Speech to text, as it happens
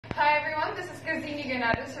Hi everyone, this is Gazini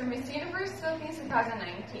Ganados from Miss Universe Philippines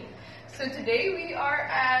 2019. So today we are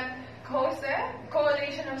at COSE,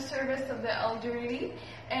 Coalition of Service of the Elderly,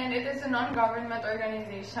 and it is a non-government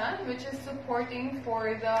organization which is supporting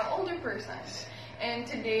for the older persons. And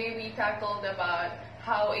today we tackled about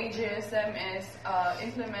how ageism is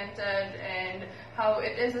implemented and how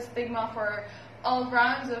it is a stigma for all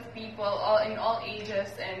rounds of people, in all ages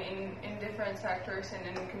and in different sectors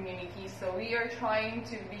and in communities. So we are trying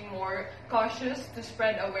to be more cautious to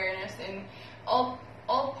spread awareness in all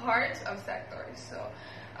parts of sectors. So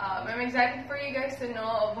I'm excited for you guys to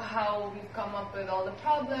know of how we've come up with all the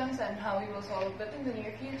problems and how we will solve it in the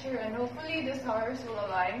near future. And hopefully the stars will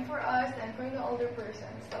align for us and for the older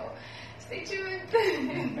persons. So stay tuned.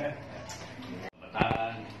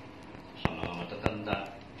 Bataan, sa mga matatanda,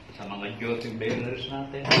 sa mga duty bearers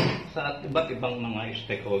natin, sa iba't ibang mga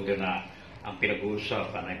stakeholder na ang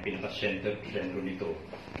pinag-uusapan ay pinaka-center nito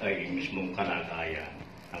ay mismong kalagayan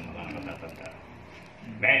ng mga matatanda.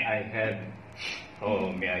 May I have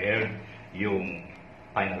yung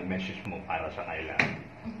final message mo para sa kanila,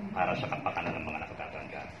 para sa kapakanan ng mga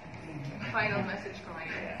nakatatanda? Final message ko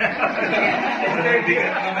ngayon.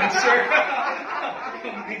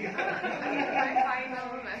 My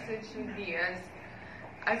final message would be as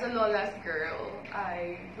a Lola's girl,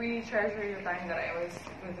 I really treasure the time that I was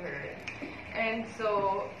with her. And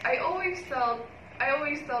so I always felt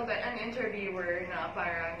that an interviewer na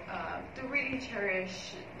parang to really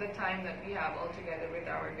cherish the time that we have all together with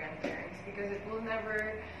our grandparents, because it will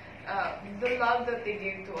never the love that they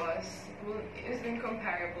gave to us is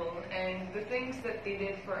incomparable, and the things that they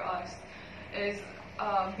did for us is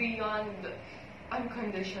beyond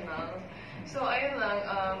unconditional. So ayun lang,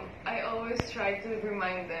 I always try to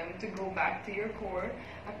remind them to go back to your core,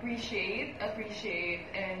 appreciate,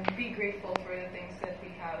 and be grateful for the things that we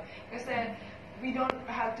have. Kasi we don't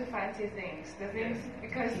have to fancy things.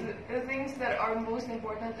 Because the things that are most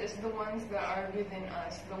important is the ones that are within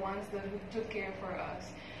us, the ones that took care for us.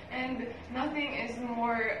 And nothing is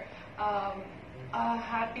more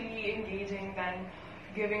happily engaging than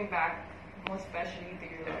giving back, most especially to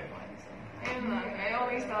your loved ones. Ayun lang, I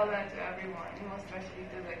always tell that to everyone, most especially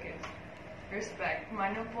to the kids. Respect.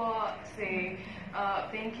 Mano po, say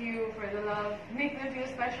thank you for the love. Make them feel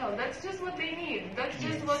special. That's just what they need. That's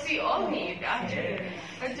just what we all need, actually.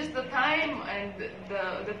 That's just the time and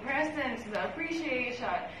the presence, the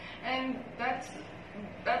appreciation. And that's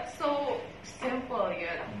so simple,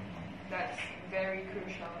 yet that's very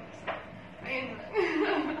crucial.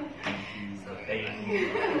 So, ayun.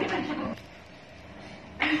 So,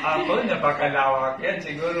 Ako, napakalawak yan.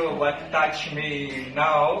 Siguro what touched me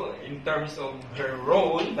now in terms of her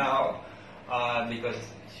role now, because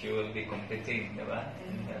she will be competing, diba?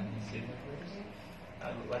 In the Miss Universe.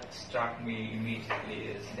 What struck me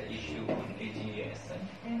immediately is the issue on ageism.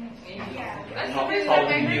 That's the first time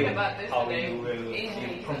I heard about this. How you will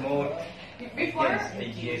promote against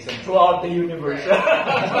ageism throughout the universe.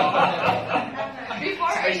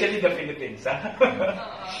 Especially the Philippines.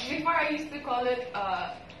 Before I used to call it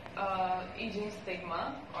aging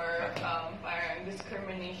stigma or parang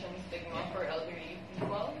discrimination stigma for elderly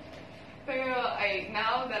people. Pero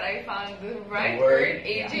now that I found the right word,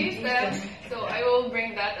 ageism, so I will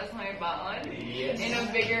bring that as my baon in a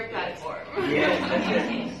bigger platform. Yes,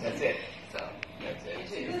 that's it. So, that's it.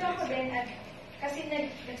 Siguro ako din, kasi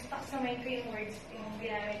nag-stuck sa my frameworks yung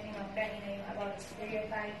ginamit niyo kanina yung about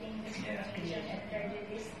stereotyping, discrimination, and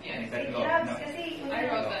prejudice. Yes. Kasi I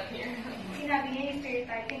wrote that here. Sinabi niya yung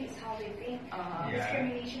stereotyping is how we think,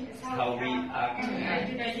 discrimination is how we act, and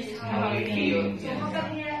prejudice is how we feel. So kapag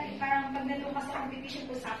niya, parang pag nandun ka sa competition,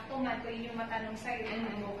 kung sakto man, kung yun yung matanong sa'yo,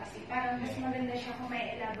 kasi parang mas maganda siya kung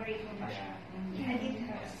may elaborate mo pa siya. And it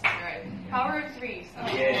hurts. Right. Power of three. So.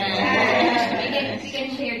 Yes. We can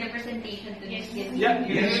share the presentation to this. Yeah,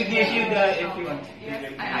 we will give you the, if you want. Yes,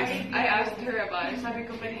 I asked her about it. Sabi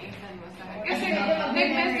ko, paniisan mo sa akin. Kasi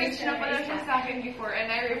nag-message na pala siya sa akin before, and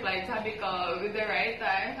I replied, sabi ko, with the right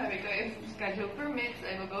time, sabi ko, if schedule permits,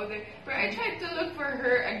 I will go there. But I tried to look for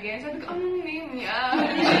her again. Sabi ko, anong name niya?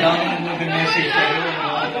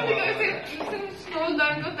 Sabi ko, scroll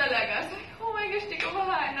down ko talaga. Sabi ko, oh my gosh, di ko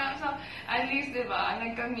mahanap. So, at least, di ba,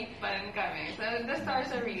 nagka-meet pa rin kami. So, the stars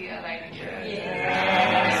are really aligning for us.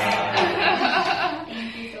 Yes.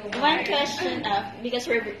 One question, because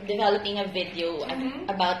we're developing a video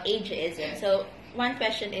about ageism. So, one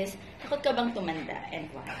question is, takot ka bang tumanda and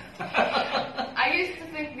why? I used to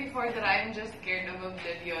think before that I'm just scared of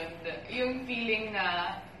oblivion. Yung feeling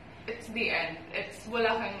na it's the end. It's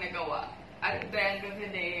wala kang nagawa. At the end of the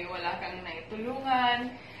day, wala kang naitulungan.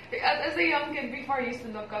 As a young kid before, I used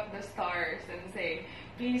to look up the stars and say,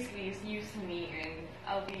 please use me and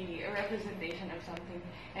I'll be a representation of something.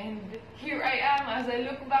 And here I am, as I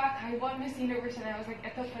look back, I won Miss Universe and I was like,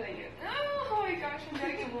 eto pala yun. Oh my gosh, I'm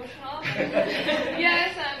getting emotional.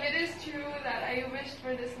 Yes, it is true that I wished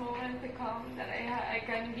for this moment to come, that I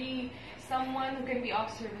can be someone who can be of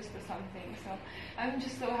service to something. So I'm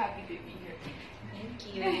just so happy to be here.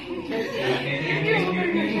 Thank you.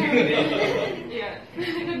 Yeah.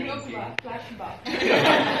 Nag-look back. Flashback.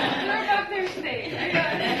 We're back Thursday.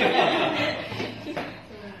 Ayan.